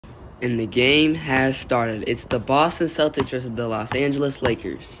And the game has started. It's the Boston Celtics versus the Los Angeles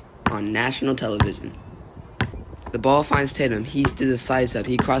Lakers on national television. The ball finds Tatum. He does a sidestep.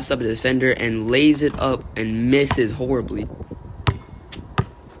 He crosses up a defender and lays it up and misses horribly.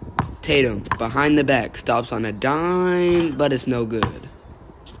 Tatum, behind the back, stops on a dime, but it's no good.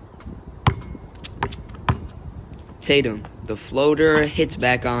 Tatum, the floater, hits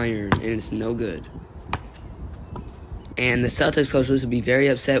back iron, and it's no good. And the Celtics coach looks to be very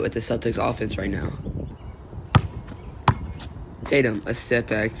upset with the Celtics offense right now. Tatum, a step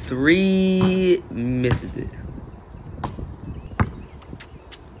back three, misses it.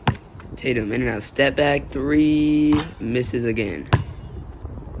 Tatum, in and out, step back three, misses again.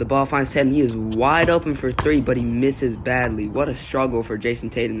 The ball finds Tatum. He is wide open for three, but he misses badly. What a struggle for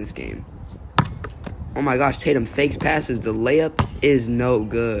Jayson Tatum this game. Oh my gosh, Tatum fakes passes. The layup is no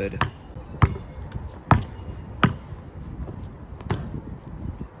good.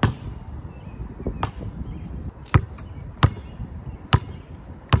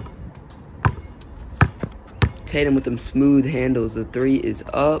 Tatum with them smooth handles. The three is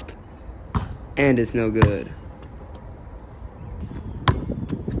up, and it's no good.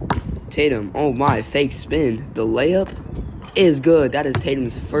 Tatum, oh my, fake spin. The layup is good. That is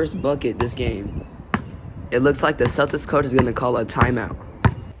Tatum's first bucket this game. It looks like the Celtics coach is going to call a timeout.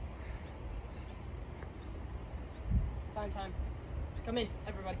 Time. Come in,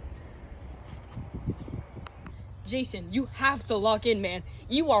 everybody. Jayson, you have to lock in, man.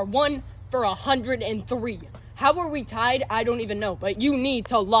 You are 1 for 103. How are we tied? I don't even know, but you need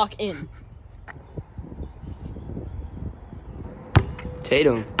to lock in.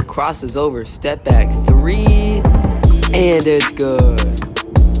 Tatum crosses over, step back three, and it's good.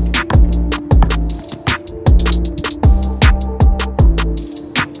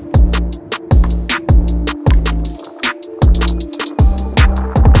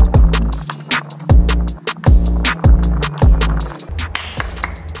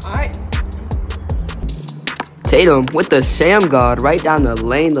 Tatum with the sham god right down the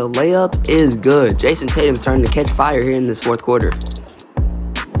lane. The layup is good. Jayson Tatum's starting to catch fire here in this fourth quarter.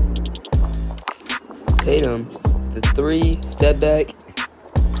 Tatum, the three, step back.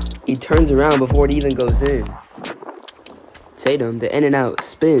 He turns around before it even goes in. Tatum, the in and out,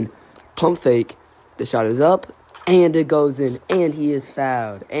 spin, pump fake. The shot is up, and it goes in, and he is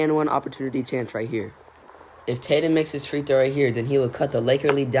fouled. And one opportunity chance right here. If Tatum makes his free throw right here, then he will cut the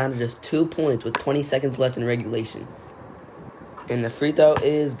Laker lead down to just 2 points with 20 seconds left in regulation. And the free throw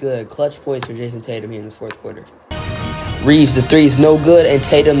is good. Clutch points for Jayson Tatum here in this fourth quarter. Reeves, the three is no good, and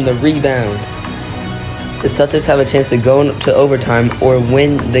Tatum the rebound. The Celtics have a chance to go to overtime or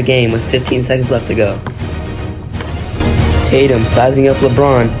win the game with 15 seconds left to go. Tatum sizing up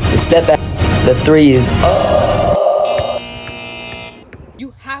LeBron. The step back. The three is up.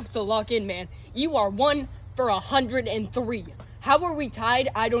 You have to lock in, man. You are 1 for 103. How are we tied?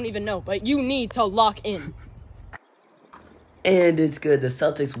 I don't even know, but you need to lock in. And it's good. The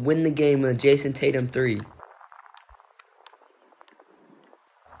Celtics win the game with a Jayson Tatum three.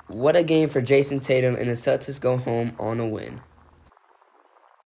 What a game for Jayson Tatum, and the Celtics go home on a win.